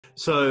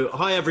So,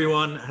 hi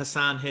everyone,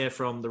 Hassan here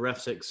from the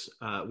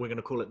REFSIX. We're going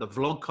to call it the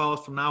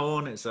Vlogcast from now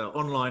on. It's an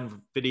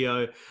online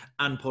video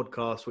and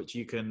podcast which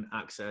you can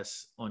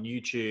access on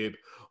YouTube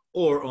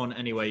or on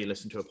any way you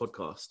listen to a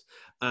podcast.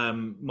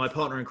 My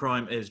partner in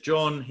crime is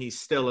John. He's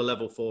still a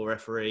level 4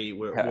 referee.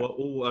 We're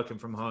all working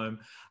from home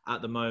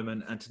at the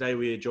moment. And today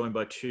we are joined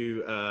by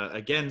two,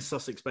 again,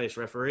 Sussex-based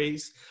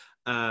referees.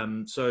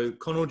 So,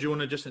 Conall, do you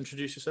want to just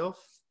introduce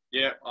yourself?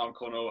 Yeah, I'm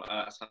Conall,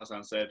 as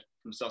Hassan said,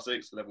 from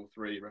Sussex, level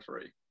 3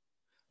 referee.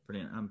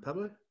 Brilliant. And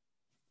Pablo?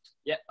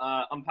 Yeah,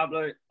 I'm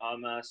Pablo.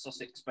 I'm a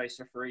Sussex-based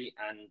referee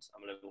and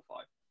I'm a level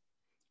 5.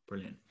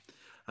 Brilliant.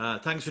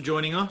 Thanks for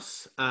joining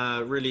us.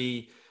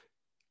 Really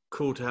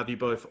cool to have you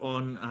both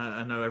on.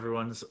 I know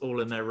everyone's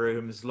all in their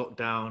rooms, locked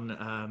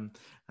down,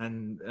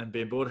 and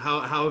being bored.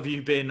 How have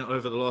you been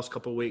over the last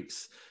couple of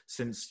weeks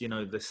since,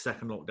 the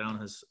second lockdown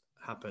has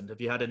happened? Have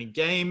you had any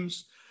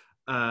games?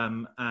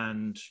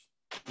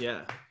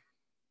 Yeah.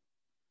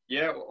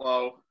 Yeah,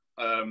 well,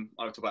 I'll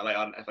talk about later.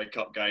 I had an FA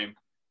Cup game,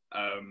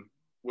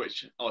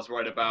 which I was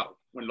worried about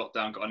when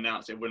lockdown got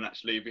announced. It wouldn't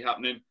actually be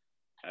happening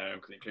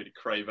because it included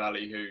Cray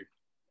Valley, who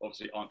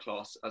obviously aren't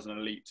classed as an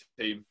elite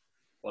team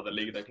by the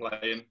league they play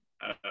in.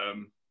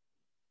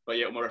 But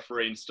yeah, my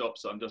refereeing stopped,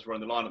 so I'm just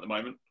running the line at the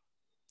moment.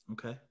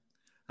 Okay.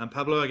 And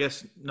Pablo, I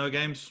guess no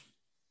games?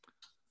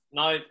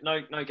 No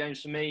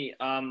games for me.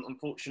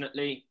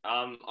 Unfortunately,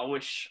 I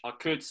wish I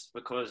could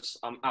because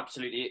I'm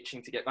absolutely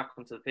itching to get back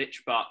onto the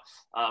pitch, but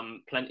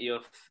plenty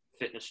of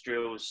fitness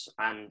drills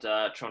and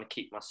trying to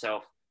keep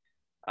myself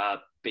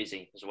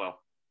busy as well.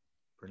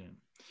 Brilliant.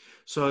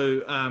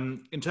 So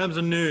in terms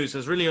of news,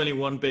 there's really only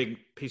one big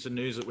piece of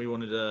news that we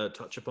wanted to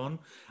touch upon.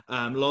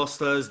 Last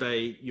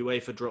Thursday,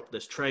 UEFA dropped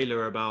this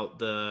trailer about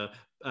the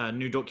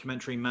new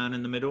documentary Man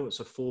in the Middle. It's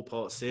a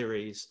 4-part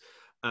series,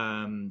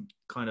 kind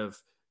of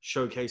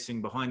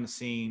showcasing behind the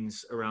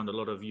scenes around a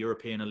lot of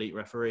European elite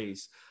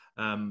referees.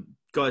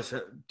 Guys,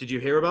 did you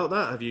hear about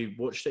that? Have you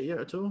watched it yet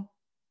at all?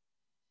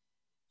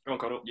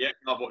 Yeah,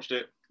 I've watched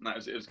it. No,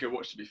 it was a good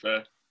watch, to be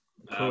fair.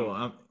 Cool.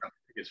 I think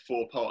it's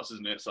 4 parts,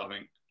 isn't it? So I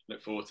think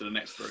look forward to the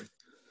next 3.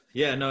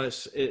 Yeah, no,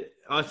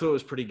 I thought it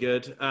was pretty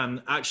good.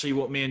 Actually,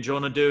 what me and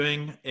John are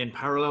doing in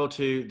parallel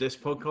to this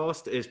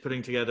podcast is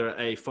putting together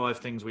a 5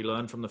 things we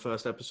learned from the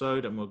first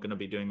episode, and we're going to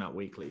be doing that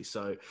weekly.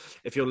 So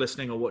if you're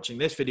listening or watching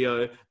this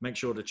video, make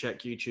sure to check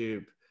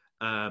YouTube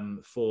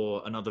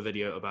for another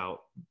video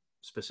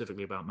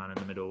specifically about Man in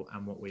the Middle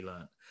and what we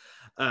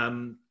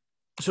learned.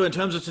 So in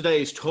terms of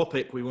today's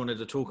topic, we wanted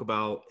to talk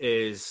about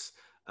is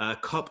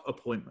cup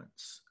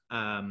appointments.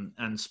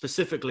 And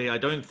specifically, I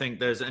don't think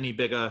there's any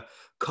bigger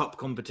cup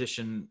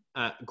competition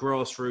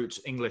grassroots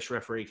English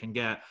referee can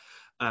get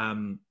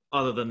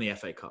other than the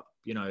FA Cup.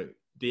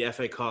 The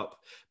FA Cup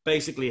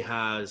basically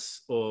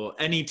has, or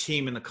any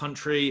team in the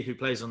country who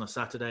plays on a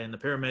Saturday in the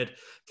Pyramid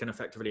can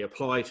effectively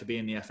apply to be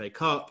in the FA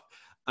Cup.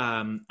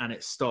 And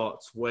it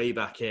starts way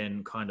back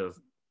in kind of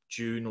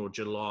June or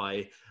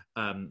July.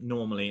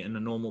 Normally in the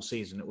normal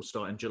season, it will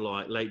start in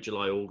July, late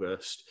July,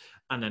 August,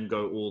 and then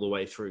go all the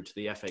way through to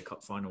the FA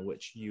Cup final,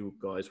 which you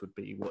guys would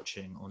be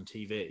watching on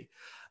TV.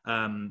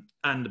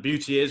 And the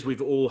beauty is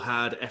we've all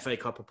had FA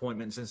Cup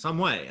appointments in some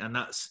way, and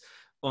that's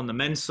on the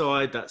men's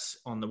side, that's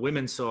on the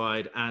women's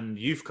side, and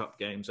Youth Cup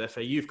games,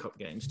 FA Youth Cup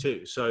games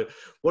too. So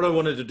what I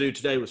wanted to do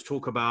today was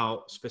talk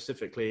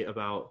specifically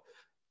about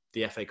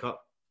the FA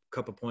Cup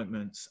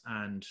appointments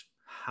and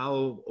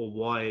how or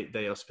why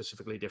they are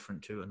specifically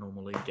different to a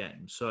normal league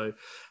game. So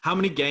how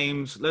many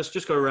games, let's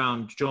just go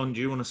around. John,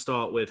 do you want to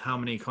start with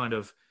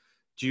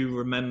do you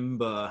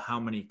remember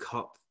how many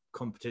cup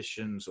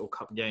competitions or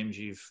cup games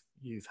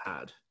you've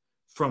had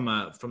from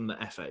the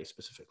FA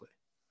specifically?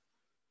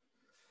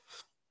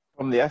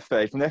 From the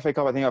FA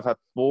Cup, I think I've had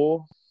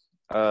 4.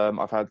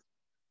 I've had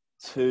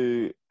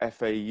 2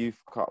 FA Youth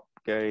Cup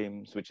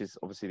games, which is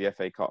obviously the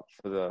FA Cup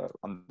for the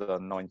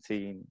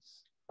under-19s.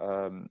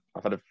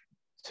 I've had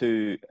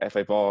 2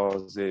 FA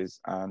vases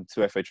and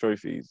 2 FA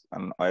trophies,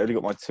 and I only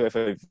got my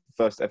 2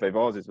 first FA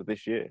vases for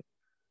this year.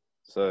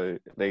 So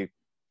they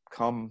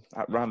come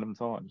at random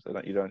times, so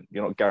that you're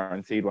not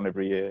guaranteed one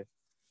every year.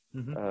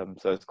 Mm-hmm.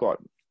 So it's quite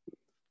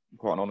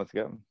an honour to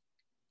get them.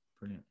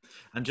 Brilliant.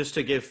 And just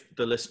to give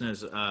the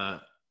listeners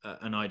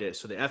an idea,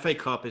 so the FA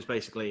Cup is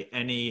basically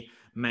any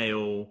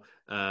male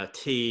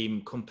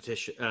team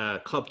competition,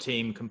 club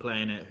team can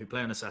play in it, who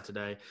play on a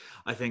Saturday.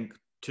 I think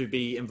to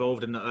be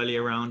involved in the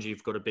earlier rounds,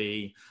 you've got to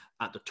be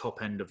at the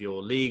top end of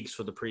your leagues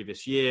for the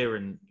previous year,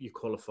 and you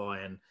qualify,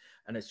 and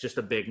it's just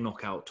a big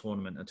knockout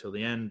tournament until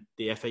the end.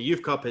 The FA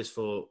Youth Cup is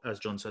for, as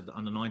John said, the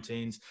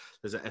under-19s.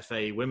 There's a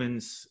FA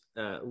Women's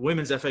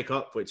FA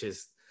Cup, which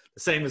is the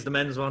same as the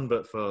men's one,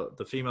 but for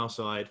the female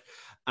side.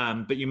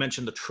 But you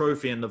mentioned the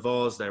trophy and the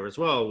vase there as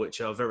well, which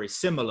are very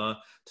similar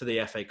to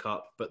the FA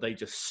Cup, but they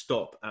just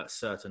stop at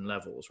certain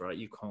levels, right?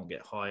 You can't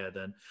get higher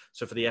than.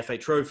 So for the FA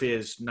trophy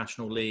is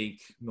National League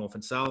North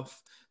and South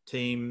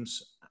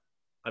teams,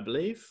 I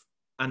believe,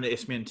 and the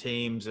Isthmian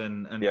teams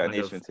and the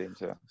Isthmian teams,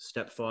 yeah.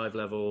 Step 5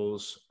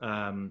 levels.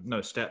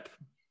 Step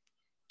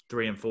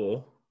 3 and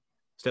 4.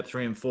 Step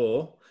 3 and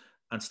 4.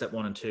 and step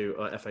 1 and 2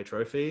 are FA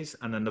trophies,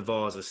 and then the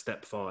Vars are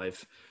step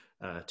 5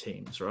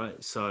 teams,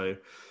 right? So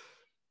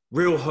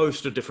real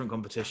host of different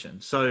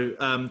competitions. So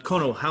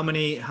Conall, how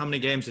many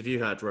games have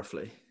you had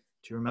roughly?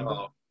 Do you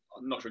remember?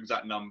 I'm not sure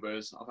exact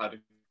numbers. I've had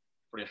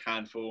probably a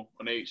handful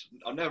on each.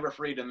 I've never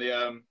refereed in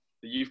the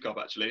Youth Cup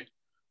actually.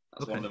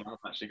 That's one of them I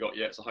haven't actually got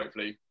yet. So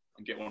hopefully I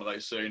can get one of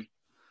those soon.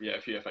 Yeah,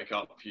 a few FA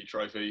Cup, a few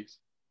trophies,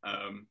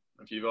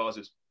 a few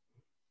vases.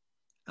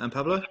 And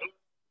Pablo?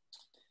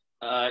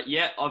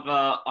 Yeah,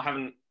 I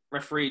haven't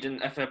refereed an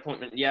FA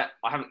appointment yet.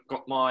 I'm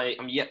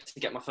yet to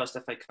get my first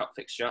FA Cup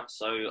fixture.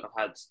 So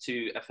I've had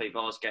 2 FA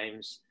Vars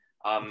games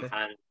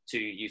and 2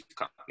 Youth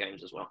Cup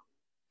games as well.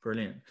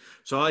 Brilliant.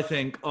 So I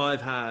think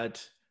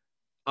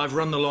I've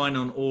run the line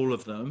on all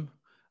of them,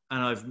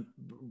 and I've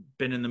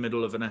been in the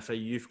middle of an FA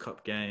Youth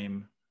Cup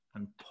game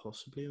and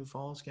possibly a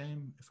Vars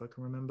game, if I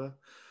can remember.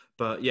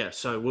 But yeah,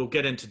 so we'll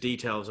get into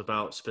details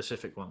about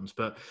specific ones.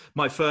 But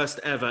my first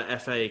ever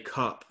FA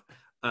Cup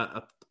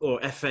or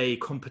FA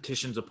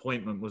competitions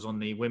appointment was on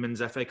the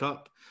Women's FA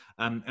Cup.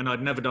 And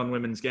I'd never done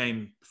women's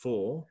game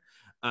before.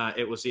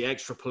 It was the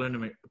extra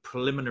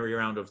preliminary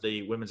round of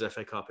the Women's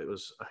FA Cup. It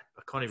was,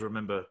 I can't even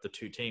remember the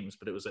 2 teams,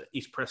 but it was at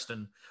East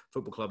Preston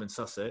Football Club in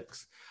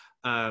Sussex.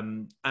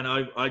 And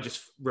I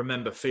just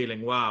remember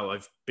feeling, wow,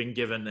 I've been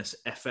given this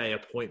FA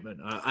appointment.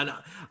 And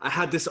I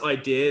had this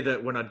idea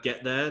that when I'd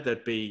get there,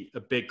 there'd be a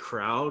big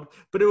crowd,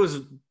 but it was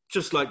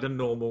just like a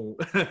normal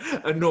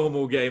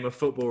game of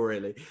football,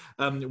 really.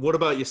 What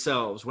about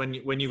yourselves? When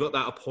you got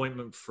that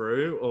appointment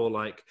through, or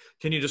like,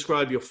 can you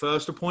describe your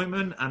first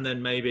appointment and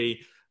then maybe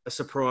a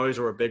surprise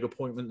or a big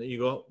appointment that you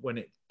got when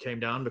it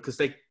came down?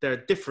 Because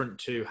they're different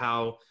to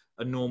how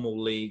a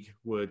normal league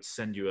would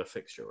send you a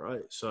fixture,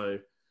 right? So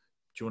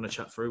do you want to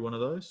chat through one of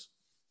those?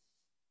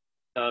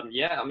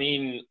 Yeah, I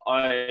mean,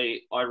 I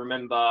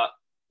remember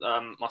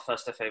my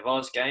first FA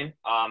Vars game.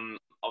 I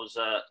was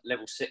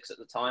level 6 at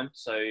the time.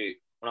 So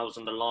when I was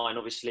on the line,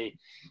 obviously,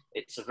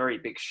 it's a very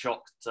big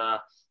shock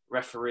to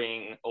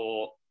refereeing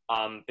or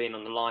being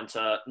on the line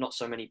to not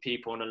so many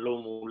people in a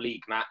normal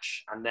league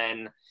match, and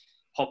then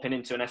hopping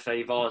into an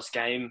FA Vars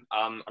game.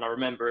 And I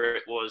remember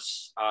it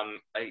was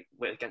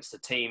against the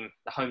team,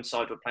 the home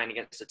side were playing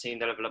against the team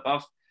the level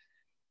above.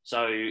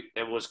 So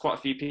there was quite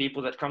a few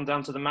people that come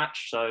down to the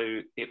match. So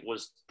it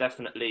was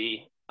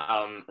definitely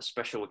a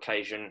special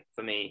occasion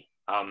for me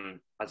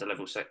as a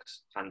level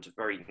 6, and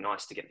very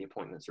nice to get the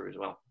appointment through as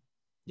well.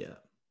 Yeah.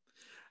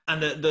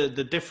 And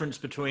the difference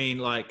between,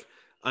 like,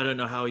 I don't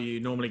know how you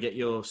normally get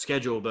your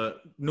schedule,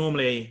 but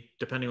normally,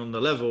 depending on the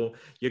level,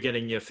 you're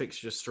getting your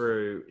fixtures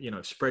through,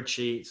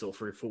 spreadsheets or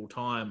through full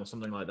time or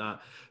something like that.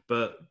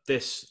 But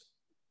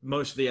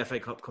most of the FA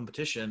Cup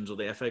competitions or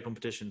the FA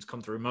competitions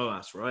come through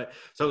MOAS, right?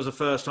 So it was the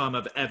first time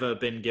I've ever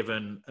been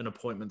given an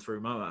appointment through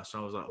MOAS.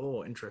 And I was like,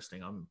 oh,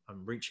 interesting. I'm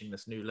reaching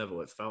this new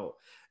level. It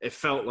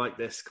felt like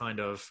this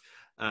kind of,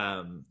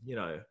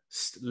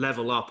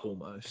 level up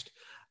almost.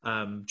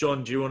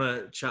 John, do you want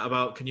to chat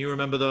about, can you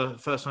remember the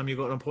first time you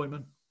got an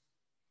appointment?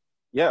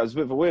 Yeah, it was a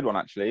bit of a weird one,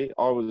 actually.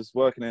 I was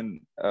working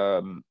in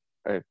an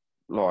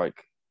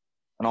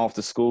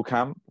after school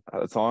camp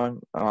at the time,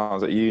 and I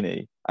was at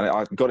uni, and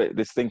I got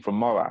this thing from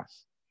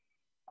MOAS,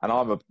 and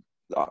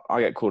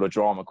I get called a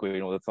drama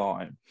queen all the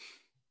time.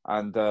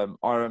 And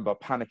I remember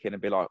panicking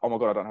and be like, oh my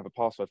God, I don't have a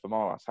password for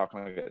MOAS. How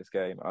can I get this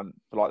game? And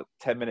for like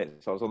 10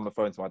 minutes, I was on the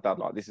phone to my dad,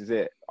 like, this is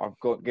it. I've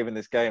got given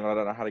this game and I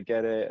don't know how to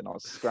get it. And I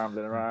was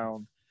scrambling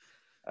around.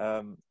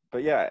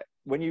 But yeah,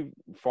 when you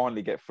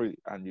finally get through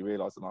and you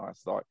realise the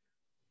MOAS, like,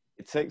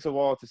 it takes a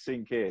while to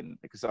sink in,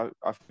 because I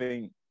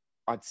think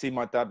I'd seen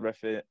my dad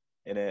ref it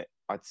in it.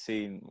 I'd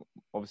seen,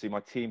 obviously, my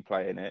team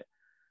play in it.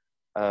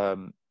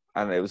 And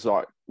it was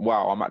like,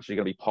 wow, I'm actually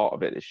going to be part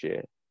of it this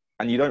year.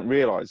 And you don't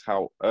realise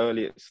how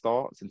early it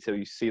starts until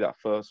you see that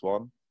first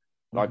one.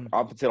 Like,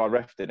 up until I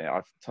refed in it,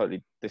 I've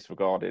totally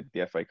disregarded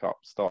the FA Cup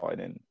starting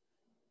in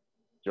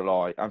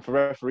July. And for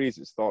referees,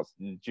 it starts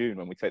in June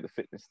when we take the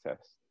fitness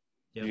test.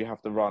 Yep. You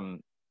have to run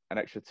an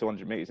extra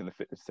 200 metres in the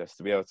fitness test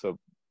to be able to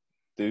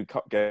do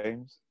cup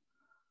games.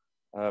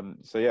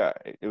 So yeah,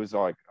 it was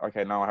like,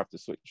 okay, now I have to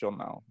switch on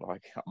now.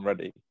 Like, I'm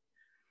ready.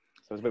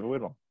 So it's a bit of a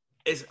weird one.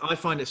 I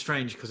find it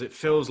strange because it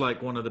feels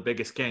like one of the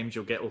biggest games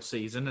you'll get all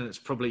season, and it's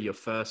probably your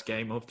first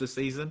game of the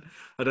season.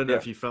 I don't know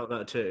if you felt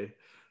that too.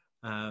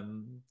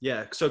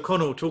 So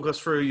Conall, talk us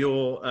through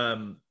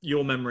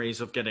your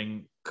memories of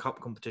getting cup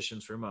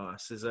competitions through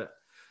MOAS. Is it?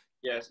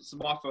 Yeah, so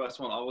my first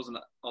one, I was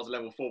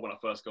level 4 when I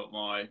first got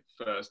my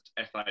first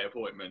FA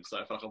appointment, so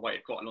I felt like I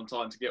waited quite a long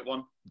time to get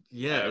one.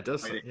 Yeah, it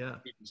does. Even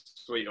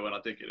sweeter when I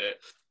did get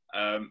it.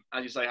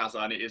 As you say,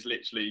 Hassan, it is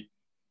literally,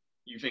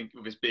 you think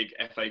of this big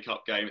FA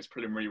Cup game, it's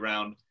preliminary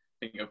round,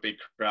 think of a big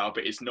crowd,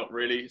 but it's not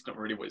really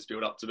what it's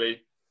built up to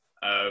be.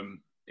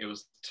 It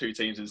was 2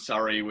 teams in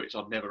Surrey, which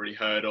I'd never really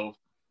heard of.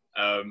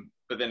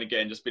 But then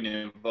again, just being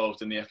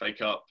involved in the FA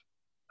Cup,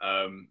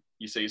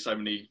 you see so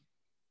many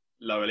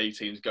lower league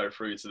teams go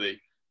through to the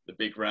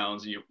big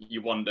rounds.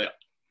 You wonder,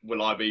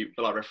 will I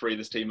referee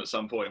this team at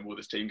some point? Will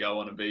this team go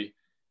on and be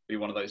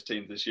one of those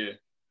teams this year?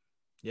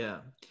 Yeah.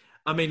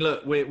 I mean,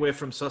 look, we're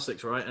from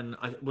Sussex, right? And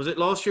was it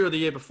last year or the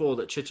year before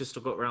that Chichester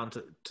got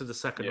round to the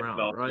second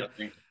round, right? I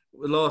think.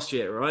 Last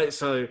year, right?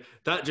 So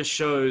that just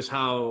shows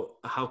how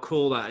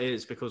cool that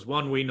is, because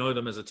one, we know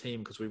them as a team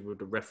because we would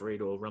have refereed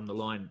or run the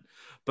line,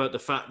 but the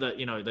fact that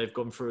they've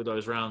gone through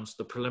those rounds,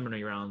 the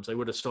preliminary rounds, they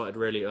would have started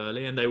really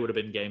early, and they would have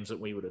been games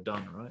that we would have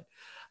done, right?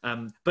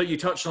 But you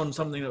touched on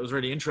something that was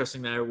really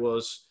interesting there,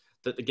 was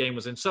that the game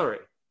was in Surrey,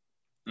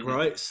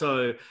 right?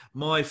 So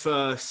my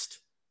first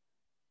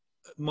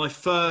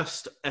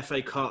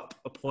FA Cup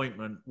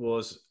appointment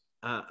was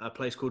at a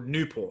place called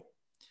Newport.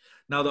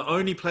 Now, the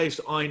only place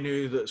I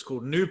knew that's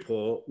called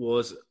Newport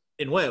was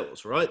in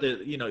Wales, right?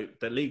 The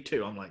League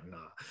Two. I'm like,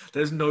 nah,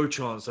 there's no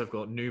chance I've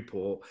got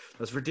Newport.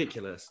 That's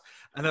ridiculous.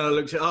 And then I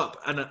looked it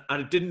up, and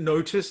I didn't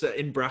notice that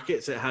in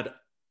brackets it had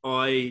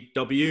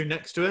IW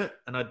next to it,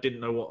 and I didn't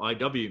know what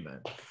IW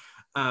meant.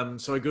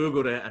 So I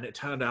Googled it, and it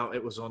turned out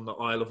it was on the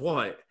Isle of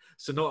Wight.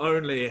 So not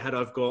only had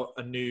I've got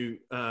a new,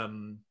 I'd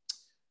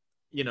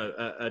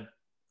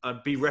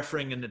be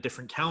refereeing in a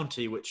different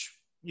county, which,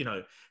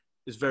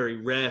 is very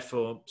rare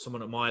for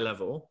someone at my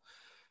level.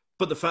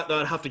 But the fact that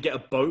I'd have to get a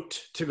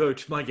boat to go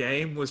to my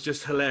game was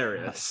just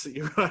hilarious,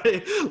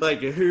 right? Like,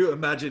 who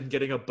imagined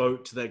getting a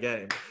boat to their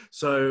game?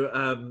 So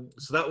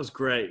that was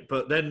great.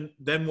 But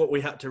then what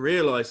we had to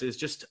realize is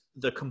just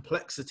the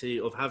complexity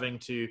of having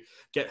to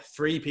get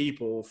 3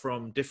 people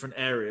from different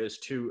areas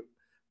to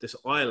this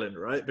island,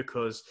 right?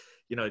 Because,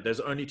 there's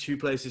only 2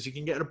 places you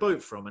can get a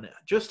boat from. And it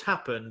just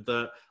happened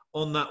that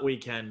on that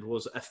weekend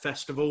was a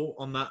festival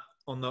on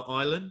the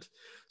island.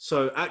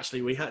 So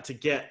actually we had to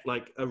get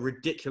like a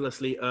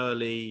ridiculously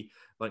early,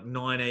 like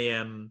 9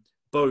 a.m.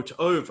 boat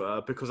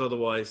over, because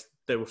otherwise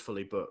they were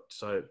fully booked.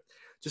 So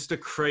just a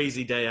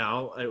crazy day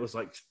out. It was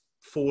like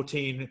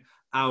 14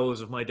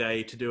 hours of my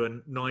day to do a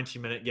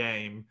 90-minute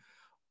game,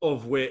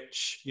 of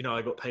which,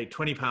 I got paid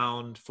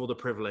 £20 for the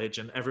privilege,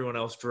 and everyone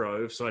else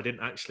drove. So I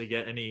didn't actually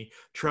get any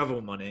travel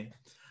money.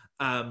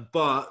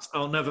 But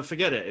I'll never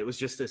forget it. It was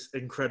just this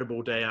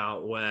incredible day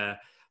out where,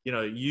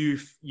 you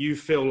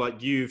feel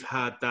like you've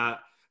had that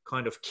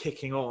kind of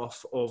kicking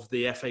off of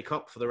the FA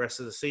Cup for the rest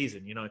of the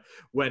season.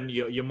 When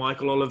your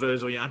Michael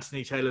Olivers or your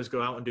Anthony Taylors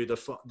go out and do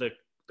the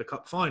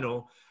cup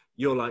final,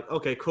 you're like,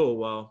 okay, cool.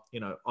 Well,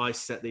 I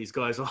set these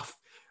guys off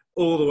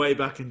all the way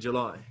back in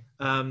July.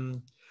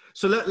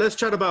 So let's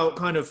chat about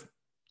kind of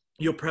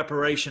your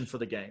preparation for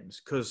the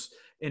games, because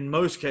in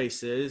most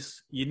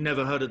cases you'd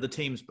never heard of the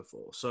teams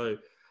before. So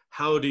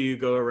how do you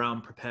go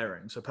around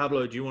preparing? So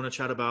Pablo, do you want to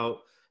chat about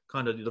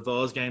kind of the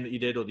Vars game that you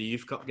did, or the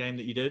Youth Cup game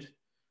that you did?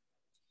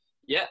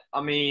 Yeah,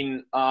 I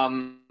mean,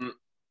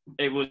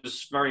 it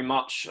was very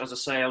much, as I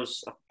say,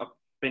 I've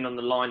been on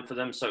the line for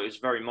them, so it was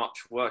very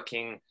much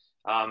working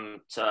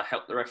to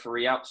help the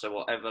referee out. So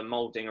whatever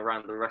moulding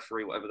around the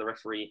referee, whatever the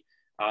referee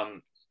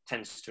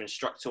tends to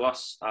instruct to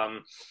us.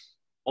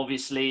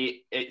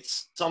 Obviously,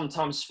 it's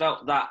sometimes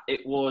felt that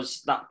it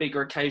was that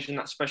bigger occasion,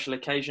 that special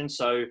occasion.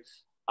 So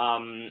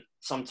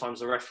sometimes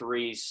the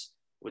referees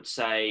would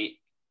say,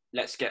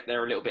 let's get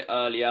there a little bit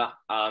earlier.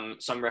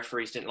 Some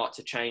referees didn't like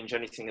to change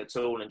anything at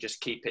all and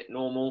just keep it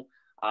normal.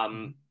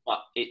 But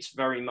it's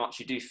very much,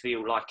 you do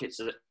feel like it's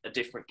a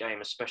different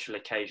game, a special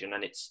occasion,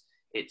 and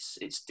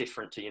it's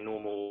different to your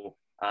normal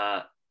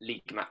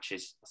league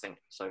matches, I think.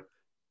 So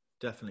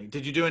definitely.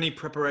 Did you do any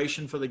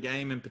preparation for the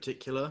game in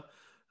particular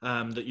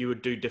that you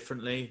would do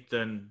differently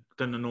than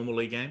the normal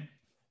league game?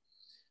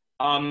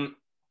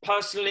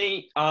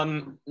 Personally,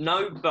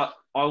 no, but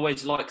I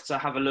always like to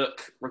have a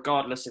look,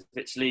 regardless if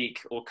it's league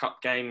or cup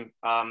game,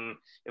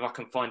 if I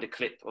can find a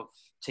clip of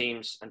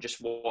teams and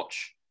just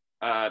watch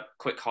a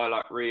quick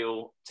highlight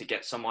reel to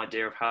get some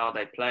idea of how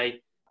they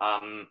play.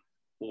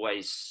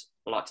 Always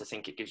like to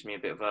think it gives me a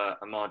bit of a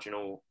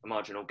marginal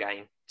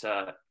gain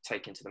to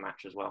take into the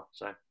match as well.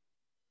 So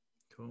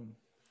cool.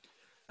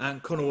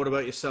 And Conall, what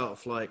about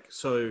yourself?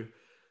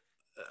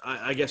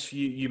 I guess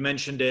you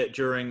mentioned it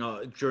during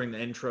the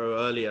intro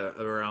earlier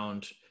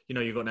around,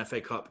 you've got an FA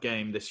Cup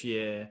game this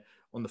year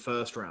on the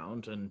first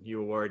round, and you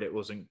were worried it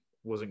wasn't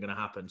going to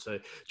happen. So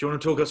do you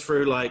want to talk us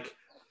through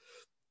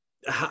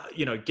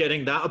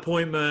getting that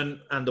appointment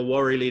and the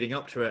worry leading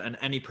up to it, and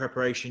any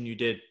preparation you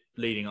did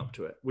leading up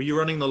to it? Were you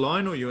running the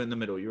line, or were you in the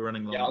middle? You were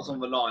running the line. Yeah, I was on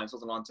the line. So I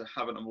was on the line to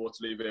Havant and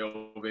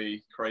Waterlooville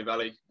v Cray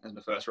Valley in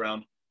the first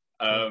round.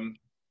 I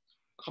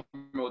can't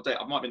remember what day.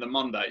 It might have been the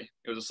Monday.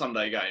 It was a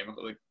Sunday game. I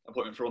got the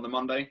appointment for on the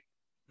Monday.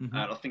 And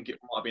I think it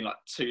might have been like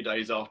 2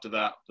 days after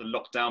that, the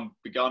lockdown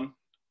begun.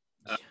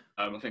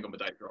 I think I'm the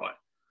date right.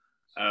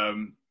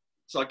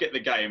 So I get the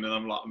game, and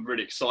I'm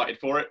really excited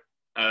for it.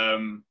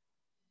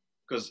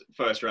 Because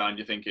first round,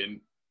 you're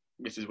thinking,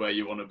 this is where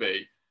you want to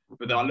be.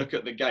 But then I look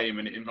at the game,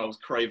 and it involves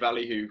Cray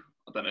Valley, who,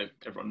 I don't know if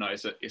everyone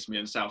knows, that it's me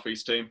and South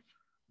East team.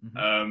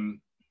 And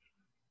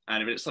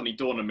it suddenly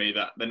dawned on me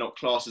that they're not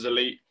classed as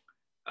elite.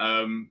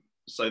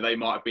 So they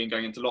might have been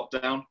going into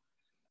lockdown.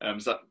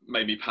 So that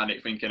made me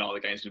panic, thinking, the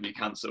game's going to be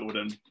cancelled,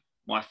 and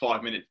my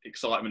 5-minute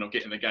excitement of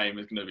getting the game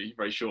is going to be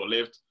very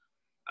short-lived.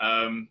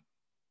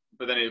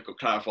 But then it got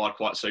clarified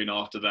quite soon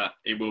after that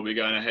it will be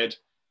going ahead.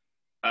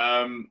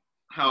 And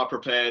how I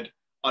prepared.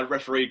 I'd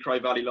refereed Cray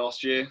Valley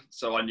last year,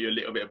 so I knew a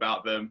little bit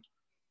about them.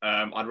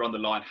 I'd run the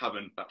line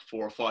Haven about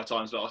 4 or 5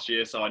 times last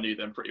year, so I knew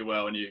them pretty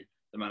well. I knew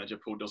the manager,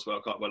 Paul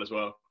Doswell, quite well as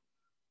well.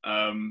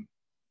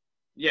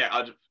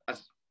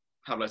 As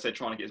Pablo said,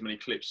 trying to get as many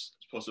clips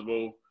as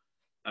possible.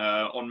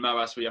 On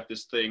MOAS, we have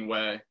this thing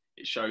where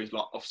it shows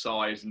like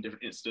offsides and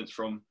different incidents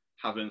from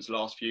Haven's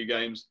last few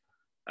games.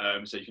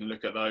 So you can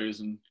look at those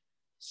and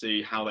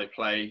see how they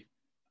play.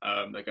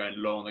 They're going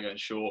long, they're going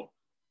short,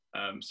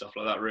 stuff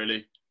like that,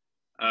 really.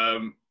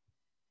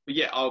 But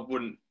yeah, I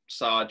wouldn't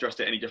say I addressed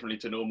it any differently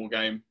to a normal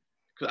game,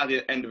 because at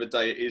the end of the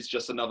day, it is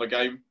just another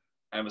game.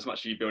 As much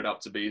as you build up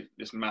to be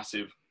this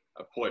massive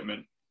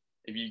appointment,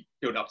 if you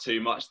build up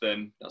too much,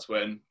 then that's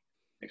when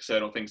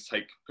external things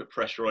put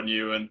pressure on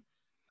you, and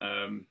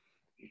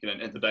you can at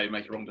the end of the day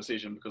make a wrong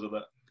decision because of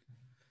that.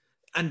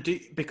 And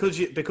because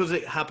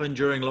it happened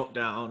during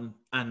lockdown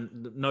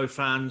and no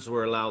fans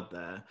were allowed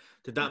there,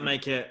 did that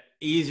make it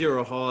easier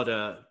or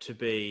harder to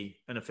be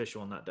an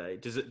official on that day?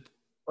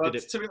 Well,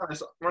 to be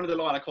honest, running the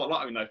line, I quite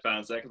like having no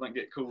fans there because I can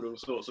get called all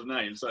sorts of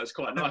names, so it's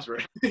quite nice,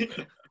 really.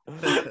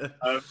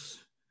 I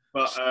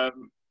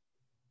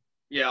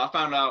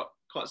found out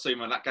quite soon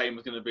when that game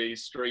was going to be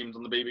streamed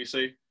on the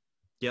BBC.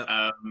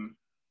 Yeah.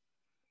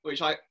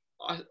 Which I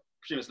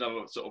presume it's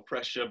another sort of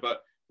pressure,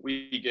 but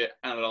we get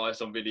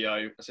analysed on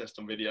video, assessed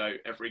on video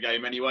every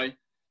game anyway.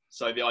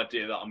 So the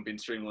idea that I'm being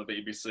streamed on the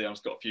BBC, I've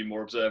just got a few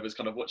more observers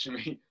kind of watching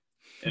me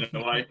in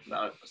a way.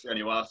 That's the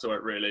only way I saw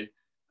it, really.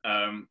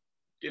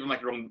 If I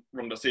make a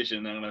wrong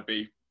decision, then I'm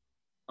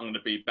going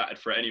to be battered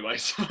for it anyway.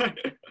 So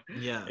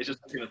yeah, it's just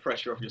taking the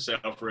pressure off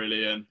yourself,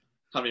 really, and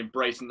kind of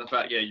embracing the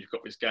fact, you've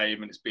got this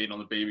game and it's being on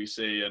the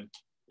BBC, and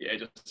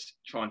just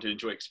trying to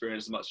enjoy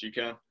experience as much as you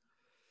can.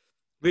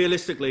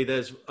 Realistically,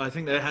 I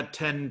think they had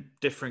 10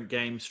 different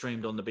games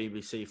streamed on the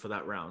BBC for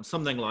that round,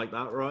 something like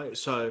that, right?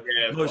 So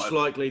most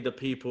likely the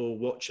people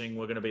watching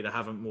were going to be the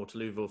Havant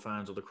Waterlooville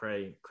fans or the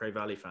Cray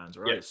Valley fans,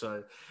 right? Yeah.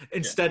 So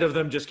instead of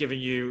them just giving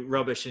you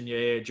rubbish in your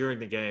ear during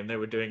the game, they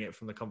were doing it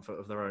from the comfort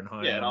of their own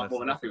home. Yeah, and I'm more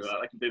than happy with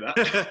that. I can do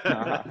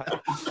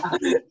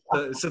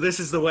that. So this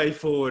is the way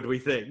forward, we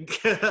think.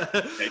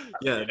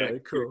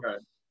 Cool.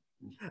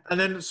 And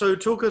then, so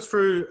talk us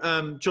through,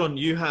 John,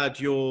 you were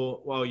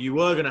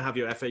going to have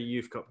your FA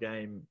Youth Cup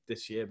game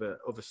this year, but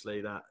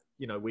obviously that,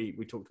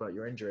 we talked about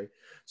your injury.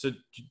 So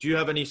do you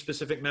have any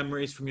specific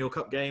memories from your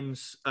cup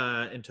games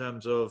in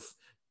terms of,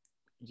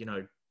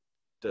 the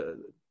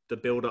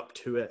build up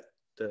to it?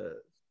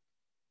 The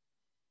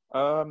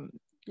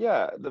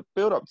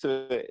build up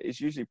to it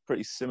is usually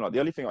pretty similar. The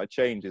only thing I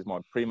change is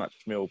my pre-match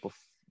meal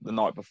the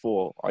night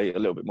before. I eat a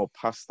little bit more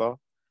pasta.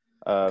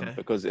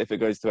 Because if it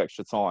goes to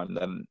extra time,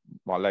 then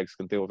my legs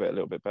can deal with it a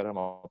little bit better.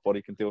 My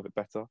body can deal with it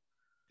better.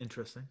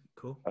 Interesting.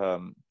 Cool.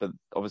 But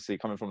obviously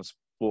coming from a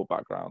sport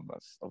background,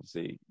 that's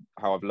obviously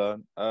how I've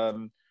learned.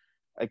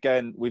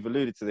 Again, we've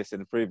alluded to this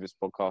in the previous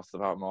podcast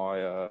about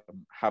my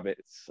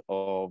habits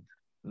of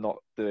not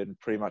doing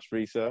pre-match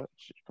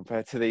research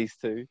compared to these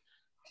two.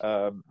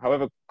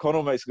 However,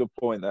 Conall makes a good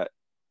point that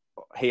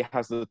he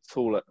has the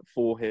tool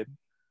for him.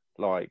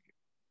 Like,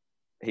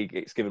 he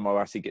gets given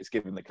MOAS, he gets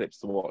given the clips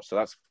to watch. So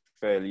that's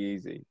fairly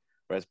easy.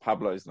 Whereas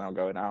Pablo's now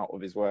going out of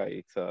his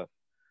way to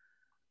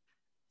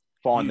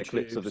find the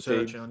clips of the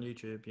team on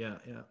YouTube.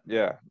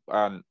 Yeah.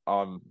 And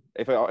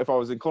if I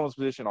was in Connor's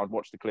position, I'd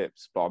watch the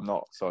clips, but I'm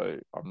not. So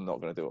I'm not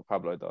going to do what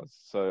Pablo does.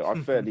 So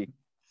I'm fairly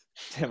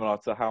similar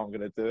to how I'm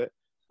going to do it.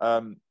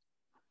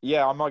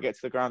 I might get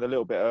to the ground a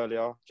little bit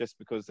earlier, just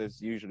because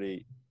there's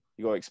usually,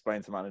 you got to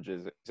explain to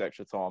managers it's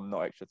extra time,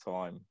 not extra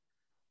time.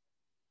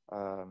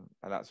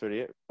 And that's really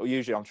it. Well,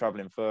 usually I'm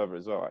traveling further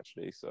as well,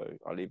 actually, so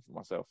I leave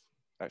myself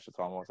extra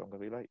time whilst I'm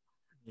going to be late.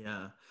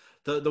 Yeah.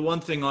 The one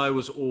thing I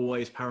was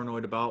always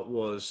paranoid about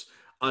was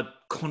I'd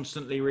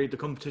constantly read the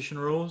competition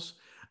rules.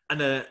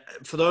 And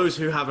for those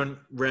who haven't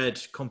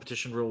read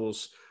competition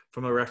rules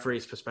from a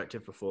referee's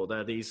perspective before,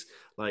 they're these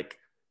like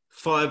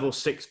 5 or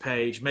 6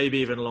 page, maybe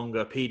even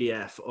longer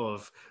PDF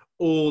of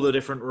all the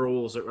different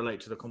rules that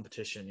relate to the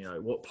competition,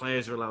 what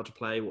players are allowed to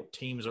play, what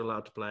teams are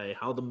allowed to play,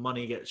 how the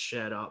money gets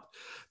shared up.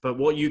 But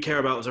what you care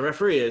about as a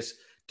referee is,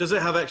 does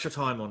it have extra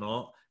time or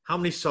not? How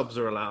many subs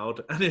are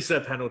allowed? And is there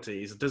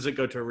penalties? Does it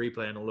go to a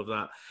replay and all of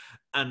that?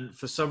 And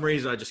for some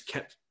reason, I just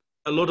kept,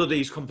 a lot of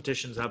these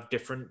competitions have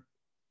different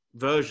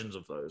versions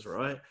of those,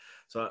 right?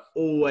 So I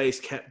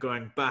always kept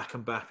going back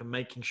and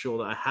making sure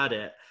that I had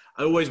it.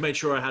 I always made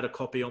sure I had a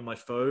copy on my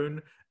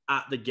phone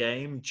at the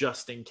game,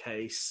 just in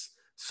case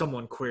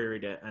someone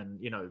queried it and,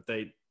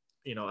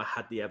 I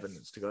had the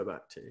evidence to go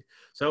back to.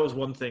 So that was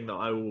one thing that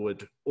I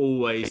would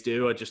always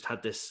do. I just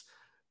had this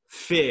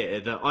fear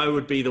that I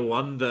would be the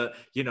one that,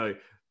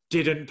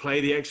 didn't play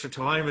the extra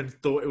time and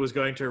thought it was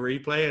going to a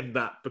replay, and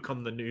that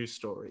become the news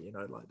story,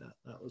 like that.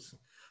 That was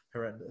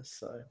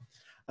horrendous.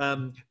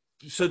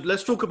 So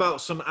let's talk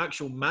about some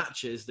actual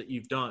matches that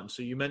you've done.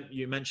 So you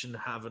mentioned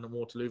Havant and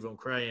Waterlooville and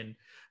Cray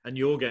and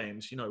your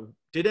games.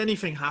 Did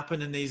anything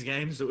happen in these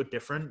games that were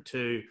different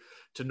to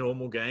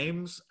normal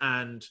games?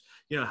 And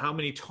how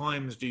many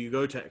times do you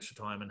go to extra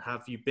time, and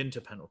have you been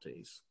to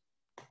penalties?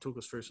 talk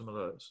us through some of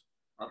those.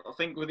 I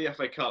think with the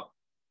FA Cup,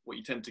 what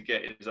you tend to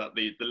get is that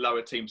the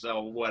lower teams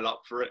are well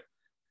up for it.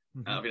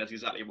 Mm-hmm. I think that's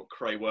exactly what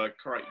Cray were.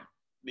 I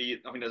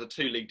think there's a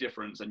 2-league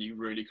difference, and you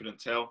really couldn't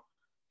tell.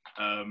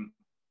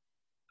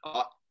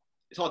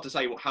 It's hard to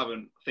say what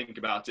haven't think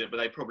about it, but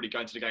they probably go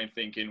into the game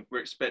thinking we're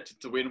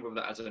expected to win. Whether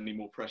that adds any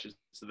more pressure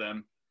to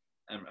them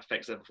and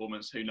affects their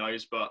performance, who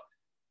knows? But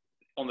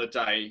on the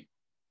day,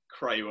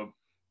 Cray were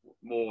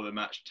more than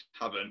matched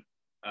haven't.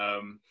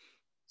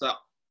 So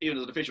even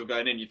as an official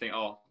going in, you think,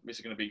 oh, this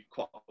is going to be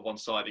quite a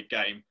one-sided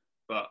game.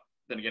 But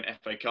then again,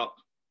 FA Cup,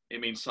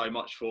 it means so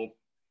much for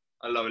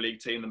a lower league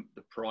team,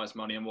 the prize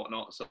money and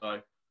whatnot. So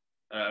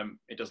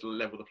it does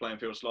level the playing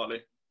field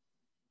slightly.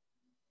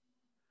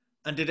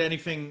 And did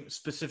anything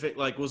specific,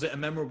 like, was it a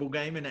memorable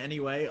game in any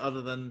way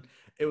other than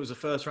it was the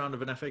first round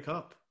of an FA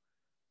Cup?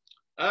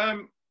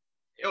 It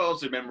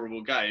was a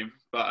memorable game,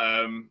 but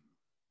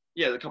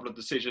yeah, a couple of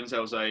decisions.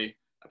 There was a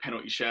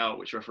penalty shout,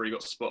 which referee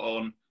got spot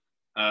on.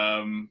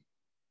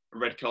 A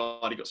red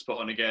card, he got spot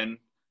on again.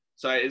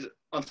 So it's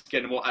once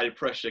again more added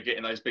pressure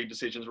getting those big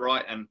decisions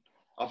right. And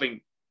I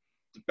think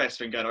the best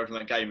thing going over from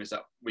that game is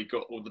that we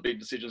got all the big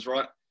decisions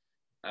right.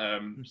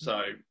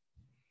 So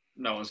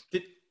no one's.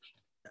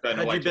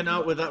 Had you been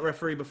out with that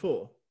referee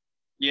before?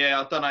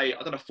 Yeah, I've done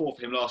a 4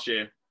 for him last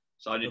year,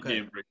 so I didn't hear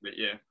him briefly.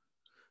 Yeah.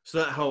 So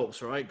that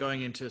helps, right?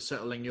 Going into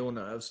settling your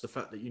nerves, the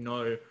fact that you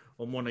know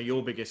on one of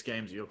your biggest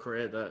games of your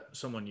career that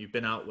someone you've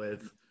been out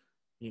with,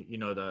 you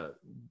know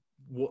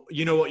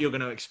what you're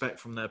going to expect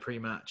from their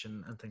pre-match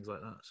and things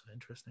like that. So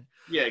interesting.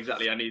 Yeah,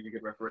 exactly. I need a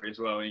good referee as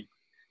well. He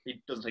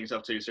doesn't take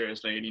himself too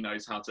seriously, and he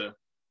knows how to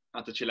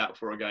chill out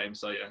before a game.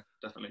 So yeah,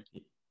 definitely.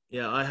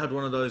 Yeah, I had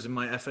one of those in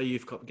my FA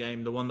Youth Cup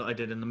game. The one that I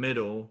did in the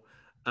middle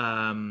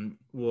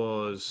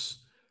was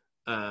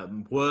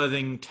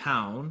Worthing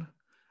Town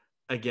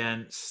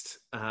against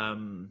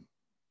the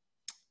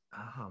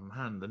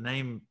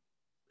name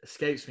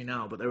escapes me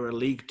now, but they were a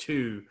League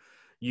 2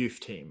 youth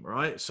team,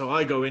 right? So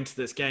I go into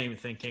this game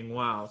thinking,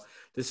 wow,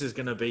 this is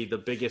going to be the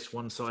biggest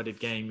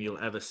one-sided game you'll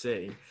ever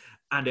see.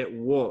 And it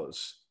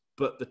was,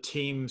 but the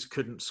teams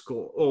couldn't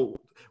score. Oh,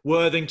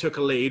 Worthing took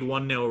a lead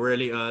 1-0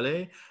 really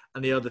early,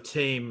 and the other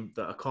team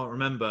that I can't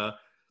remember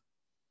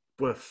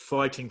were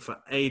fighting for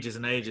ages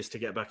and ages to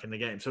get back in the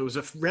game. So it was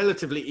a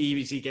relatively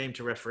easy game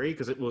to referee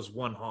because it was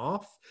one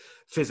half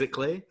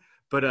physically,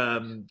 but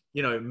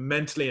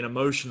mentally and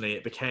emotionally,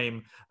 it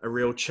became a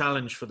real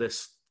challenge for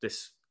this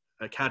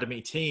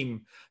academy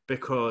team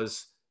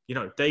because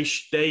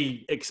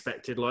they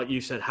expected, like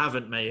you said,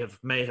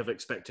 may have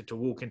expected to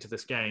walk into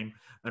this game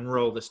and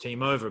roll this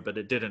team over, but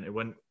it didn't.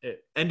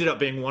 It ended up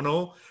being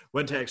 1-1,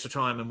 went to extra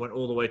time and went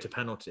all the way to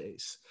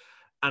penalties.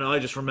 And I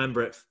just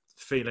remember it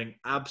feeling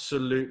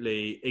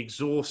absolutely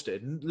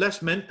exhausted, less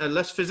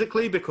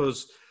physically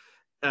because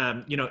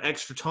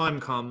extra time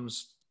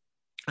comes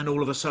and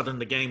all of a sudden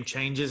the game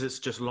changes. It's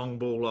just long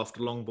ball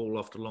after long ball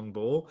after long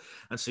ball,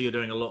 and so you're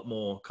doing a lot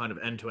more kind of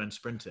end-to-end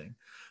sprinting.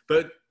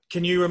 But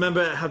can you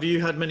remember, have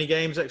you had many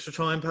games extra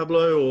time,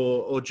 Pablo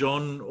or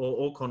John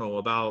or Conall,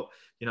 about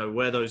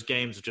where those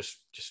games have just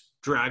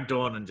dragged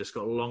on and just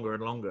got longer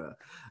and longer,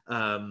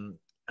 and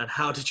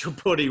how did your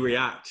body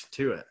react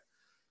to it?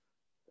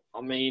 I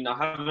mean, I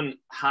haven't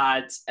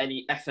had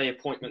any FA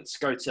appointments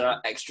go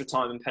to extra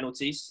time and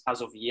penalties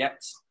as of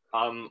yet.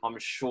 I'm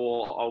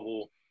sure I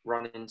will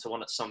run into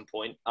one at some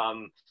point.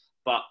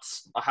 But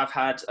I have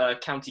had a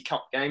county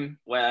cup game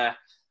where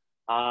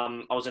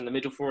I was in the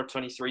middle for a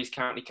 23s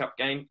county cup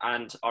game.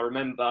 And I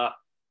remember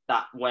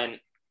that when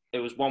it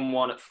was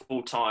 1-1 at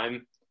full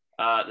time,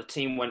 the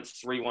team went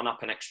 3-1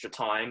 up in extra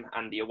time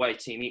and the away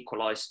team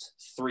equalised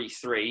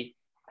 3-3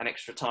 in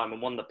extra time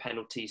and won the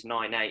penalties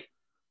 9-8.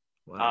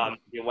 Wow.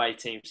 The away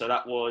team. So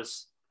that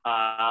was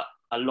a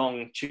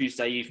long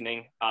Tuesday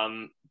evening,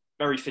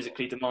 very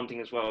physically demanding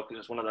as well, because it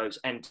was one of those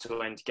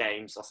end-to-end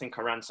games. I think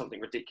I ran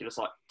something ridiculous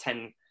like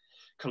 10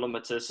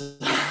 kilometers,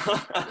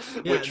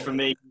 which for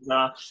me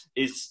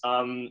is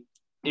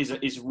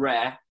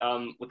rare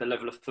with the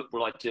level of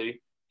football I do.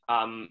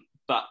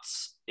 But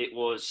it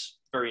was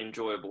very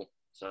enjoyable.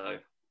 So.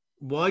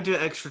 Why do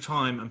extra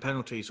time and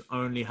penalties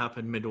only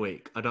happen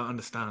midweek? I don't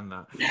understand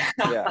that.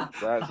 Yeah,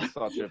 that's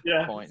such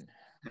a point.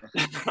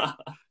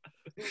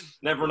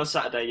 Never on a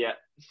Saturday yet.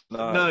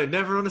 No,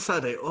 never on a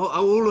Saturday.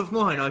 All of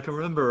mine I can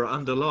remember are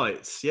under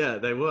lights. Yeah,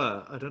 they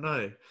were. I don't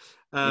know.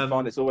 You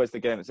find it's always the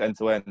game that's end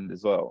to end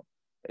as well.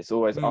 It's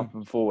always up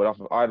and forward.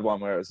 I had one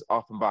where it was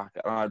up and back,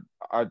 and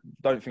I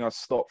don't think I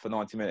stopped for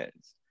 90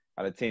 minutes.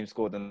 And the team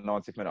scored in the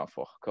 90th minute. I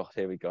thought, oh, God,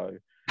 here we go.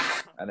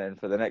 And then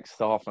for the next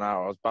half an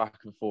hour, I was back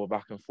and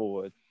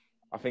forward.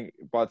 I think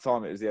by the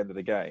time it was the end of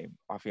the game,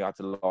 I think I had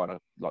to lie in a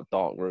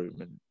dark room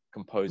and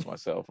compose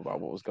myself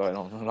about what was going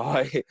on. And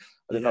I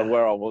didn't know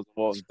where I was,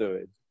 what I was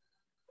doing.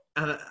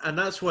 And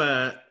that's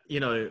where,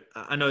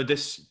 I know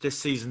this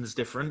season is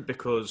different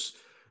because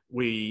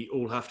we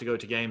all have to go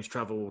to games,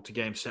 travel to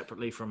games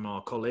separately from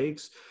our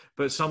colleagues.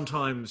 But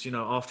sometimes,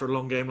 after a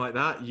long game like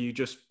that, you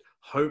just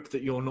hope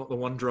that you're not the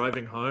one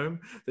driving home,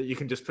 that you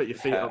can just put your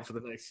feet up for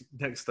the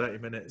next 30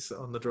 minutes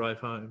on the drive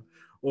home,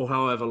 or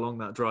however long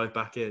that drive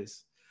back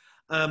is.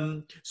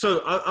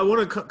 So I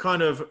want to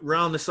kind of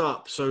round this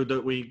up so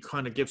that we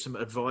kind of give some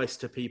advice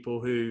to people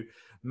who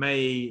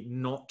may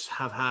not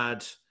have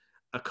had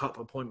a cup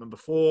appointment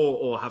before,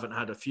 or haven't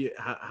had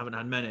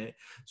many.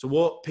 So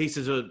what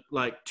pieces of,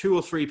 like, 2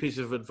 or 3 pieces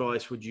of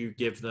advice would you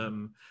give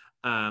them,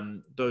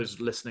 those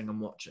listening and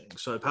watching?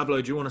 So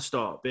Pablo, do you want to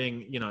start?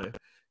 Being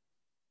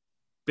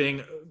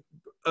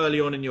early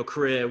on in your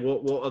career,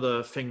 what are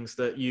the things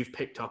that you've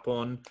picked up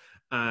on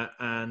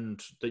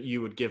and that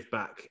you would give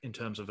back in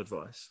terms of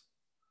advice?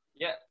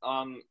 Yeah,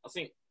 I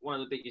think one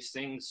of the biggest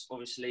things,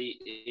 obviously,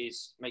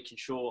 is making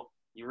sure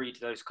you read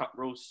those cup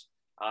rules,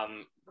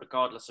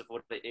 regardless of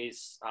what it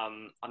is.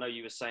 I know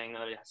you were saying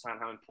earlier, Hassan,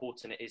 how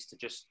important it is to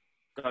just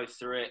go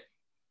through it.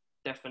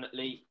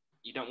 Definitely,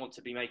 you don't want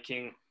to be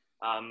making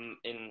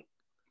in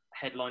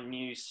headline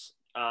news,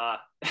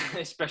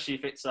 especially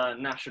if it's a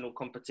national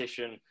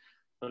competition,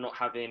 for not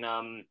having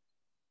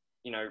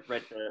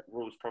read the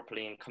rules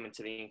properly and coming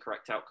to the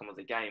incorrect outcome of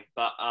the game.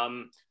 But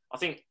I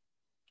think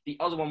the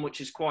other one,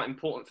 which is quite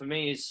important for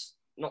me, is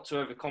not to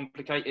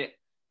overcomplicate it.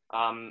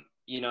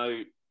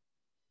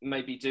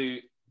 Maybe do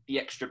the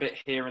extra bit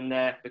here and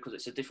there because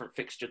it's a different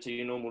fixture to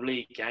your normal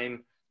league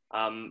game.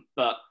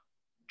 But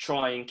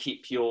try and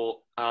keep your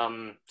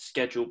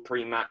schedule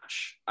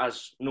pre-match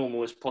as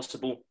normal as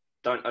possible.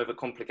 Don't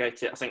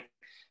overcomplicate it. I think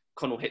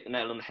Conall hit the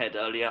nail on the head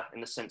earlier,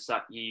 in the sense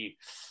that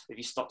if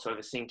you start to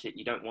overthink it,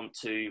 you don't want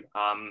to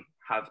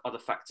have other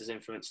factors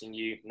influencing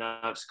you.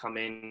 Nerves come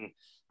in,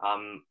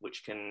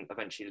 which can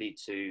eventually lead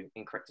to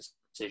incorrect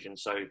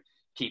decisions. So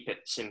keep it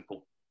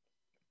simple.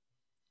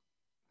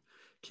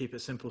 Keep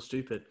it simple,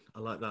 stupid. I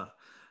like that.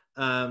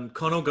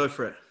 Conall, go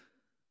for it.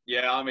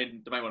 Yeah, I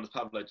mean, the main one is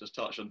Pablo just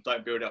touched on.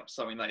 Don't build up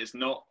something that is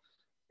not.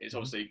 It's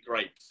obviously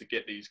great to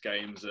get these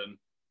games, and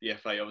the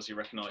FA obviously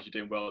recognise you're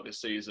doing well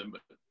this season,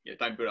 but yeah,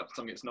 don't build up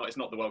something it's not. It's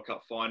not the World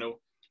Cup final.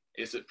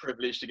 It's a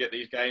privilege to get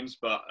these games,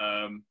 but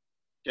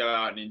go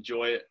out and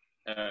enjoy it,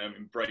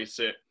 embrace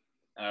it,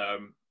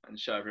 and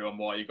show everyone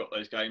why you got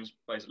those games,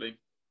 basically.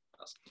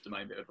 That's the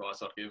main bit of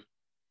advice I'd give.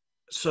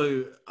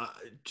 So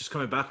just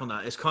coming back on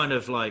that, it's kind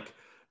of like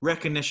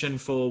recognition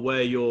for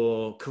where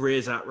your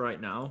career's at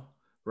right now,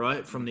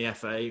 right, from the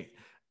FA,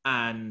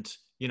 and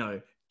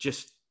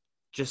just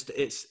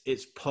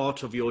it's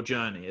part of your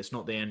journey. It's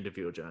not the end of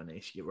your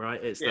journey,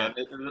 right? It's that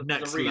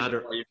next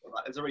ladder.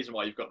 There's a reason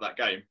why you've got that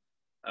game.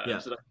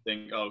 So don't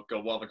think, oh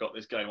God, why have I got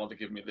this game? Why have they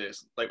given me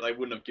this? They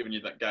wouldn't have given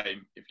you that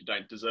game if you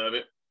don't deserve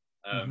it.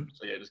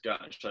 So yeah, just go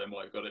out and show them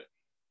why you've got it.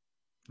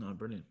 Oh,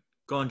 brilliant.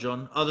 Go on,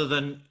 John. Other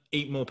than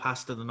eat more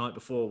pasta the night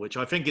before, which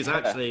I think is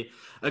actually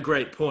a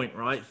great point,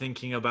 right?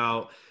 Thinking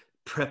about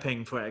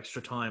prepping for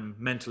extra time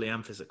mentally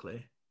and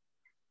physically.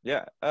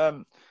 Yeah.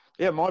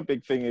 My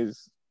big thing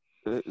is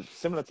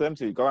similar to them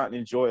two. Go out and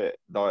enjoy it.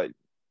 Like,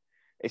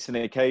 it's an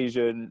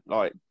occasion.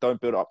 Like, don't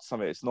build up to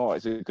something it's not.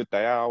 It's a good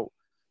day out.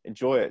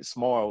 Enjoy it.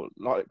 Smile.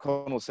 Like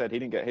Conall said, he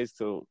didn't get his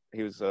till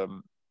he was a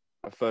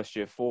first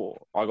year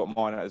 4. I got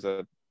mine as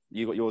a.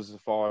 You got yours as a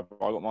 5.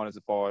 I got mine as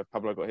a 5.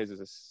 Pablo got his as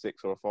a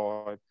 6 or a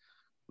 5.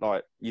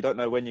 Like, you don't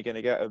know when you're going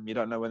to get them. You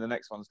don't know when the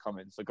next one's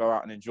coming. So go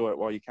out and enjoy it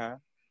while you can.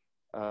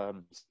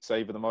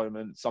 Savor the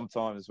moment.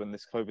 Sometimes when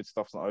this COVID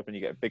stuff's not open,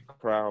 you get a big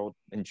crowd.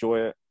 Enjoy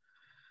it.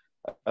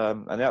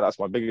 And yeah, that's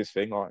my biggest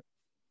thing. Like,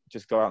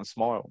 just go out and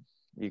smile.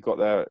 You got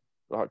there,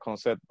 like Conall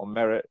said, on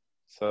merit.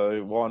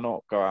 So why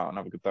not go out and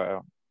have a good day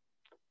out?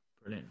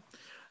 Brilliant.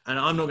 And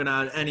I'm not going to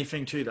add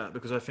anything to that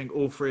because I think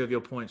all 3 of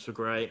your points were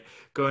great.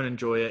 Go and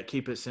enjoy it.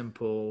 Keep it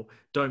simple.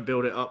 Don't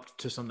build it up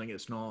to something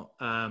it's not.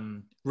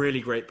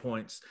 Really great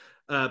points.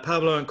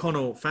 Pablo and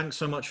Conall, thanks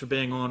so much for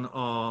being on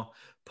our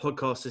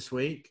podcast this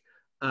week.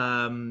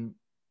 I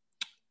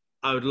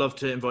would love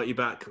to invite you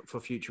back for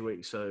future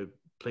weeks. So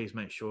please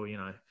make sure,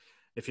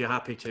 if you're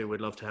happy to,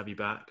 we'd love to have you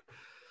back.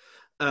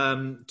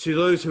 To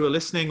those who are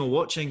listening or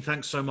watching,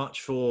 thanks so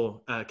much for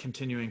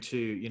continuing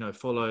to,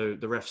 follow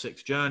the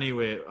REFSIX journey.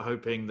 We're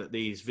hoping that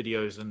these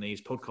videos and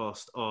these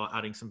podcasts are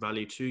adding some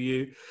value to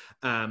you.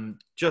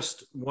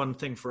 Just one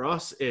thing for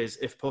us is,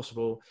 if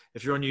possible,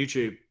 if you're on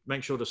YouTube,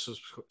 make sure to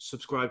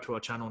subscribe to our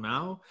channel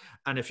now.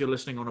 And if you're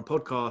listening on a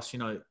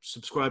podcast,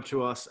 subscribe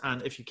to us.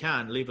 And if you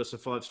can, leave us a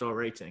 5-star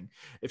rating.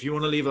 If you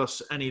want to leave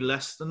us any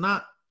less than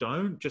that,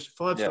 don't. Just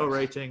 5-star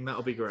rating.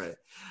 That'll be great.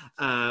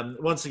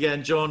 Once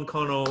again, John,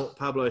 Conall,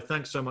 Pablo,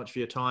 thanks so much for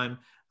your time.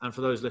 And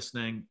for those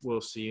listening, we'll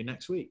see you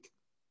next week.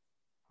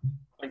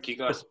 Thank you,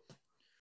 guys.